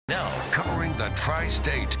Now covering the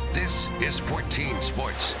Tri-State, this is 14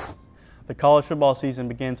 Sports. The college football season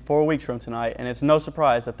begins 4 weeks from tonight, and it's no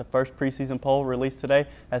surprise that the first preseason poll released today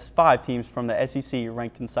has 5 teams from the SEC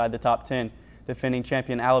ranked inside the top 10. Defending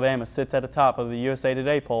champion Alabama sits at the top of the USA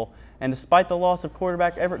Today poll, and despite the loss of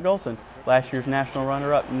quarterback Everett Golson, last year's national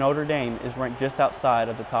runner-up Notre Dame is ranked just outside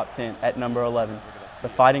of the top 10 at number 11. The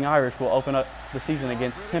Fighting Irish will open up the season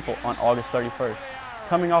against Temple on August 31st.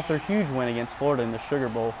 Coming off their huge win against Florida in the Sugar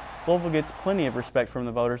Bowl, Louisville gets plenty of respect from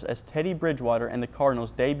the voters as Teddy Bridgewater and the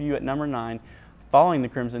Cardinals debut at number 9, following the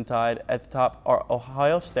Crimson Tide. At the top are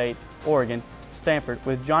Ohio State, Oregon, Stanford,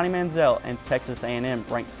 with Johnny Manziel and Texas A&M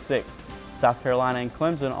ranked 6th. South Carolina and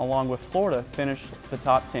Clemson, along with Florida, finish the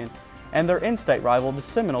top 10, and their in-state rival, the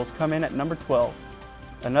Seminoles, come in at number 12.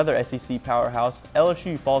 Another SEC powerhouse,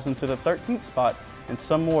 LSU, falls into the 13th spot, and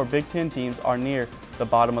some more Big Ten teams are near the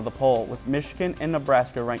bottom of the poll, with Michigan and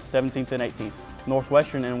Nebraska ranked 17th and 18th.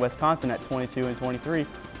 Northwestern and Wisconsin at 22 and 23.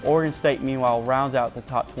 Oregon State, meanwhile, rounds out the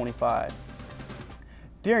top 25.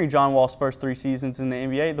 During John Wall's first 3 seasons in the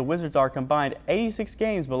NBA, the Wizards are combined 86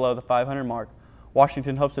 games below the 500 mark.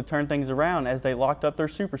 Washington hopes to turn things around as they locked up their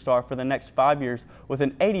superstar for the next 5 years with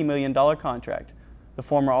an $80 million contract. The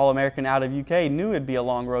former All-American out of UK knew it'd be a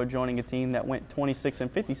long road joining a team that went 26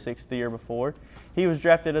 and 56 the year before. He was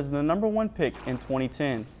drafted as the number 1 pick in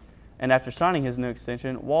 2010. And after signing his new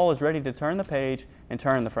extension, Wall is ready to turn the page and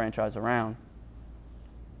turn the franchise around.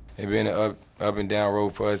 It's been an up and down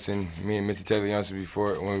road for us, and me and Mr. Taylor Youngster,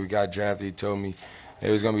 before when we got drafted, he told me it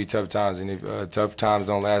was going to be tough times, and if tough times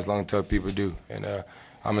don't last long, tough people do. And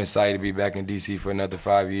I'm excited to be back in D.C. for another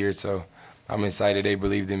 5 years, so I'm excited they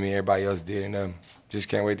believed in me, everybody else did, and just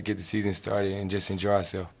can't wait to get the season started and just enjoy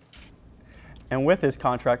ourselves. And with his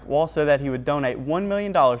contract, Wall said that he would donate $1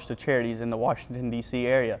 million to charities in the Washington, D.C.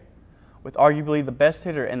 area. With arguably the best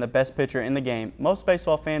hitter and the best pitcher in the game, most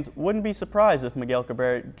baseball fans wouldn't be surprised if Miguel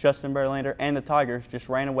Cabrera, Justin Verlander, and the Tigers just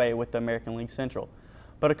ran away with the American League Central.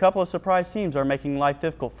 But a couple of surprise teams are making life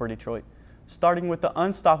difficult for Detroit, starting with the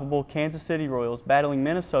unstoppable Kansas City Royals battling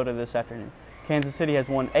Minnesota this afternoon. Kansas City has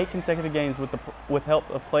won 8 consecutive games with help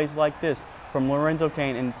of plays like this from Lorenzo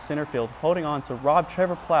Cain in center field, holding on to rob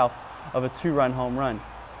Trevor Plouffe of a 2-run home run.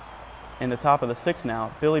 In the top of the 6th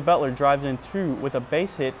now, Billy Butler drives in 2 with a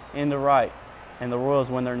base hit into right, and the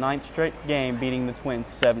Royals win their 9th straight game, beating the Twins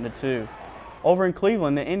 7-2. Over in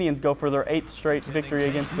Cleveland, the Indians go for their 8th straight victory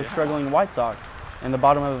against the struggling White Sox. In the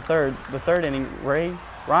bottom of the third inning,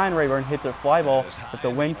 Ryan Rayburn hits a fly ball that the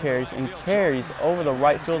wind carries over the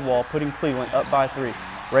right field wall, putting Cleveland up by 3.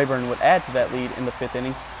 Rayburn would add to that lead in the 5th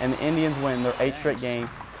inning, and the Indians win their 8th straight game,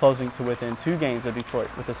 closing to within 2 games of Detroit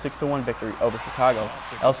with a 6-1 victory over Chicago.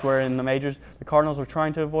 Elsewhere in the majors, the Cardinals are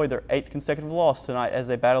trying to avoid their 8th consecutive loss tonight as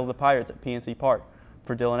they battle the Pirates at PNC Park.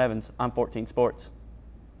 For Dylan Evans, I'm 14 Sports.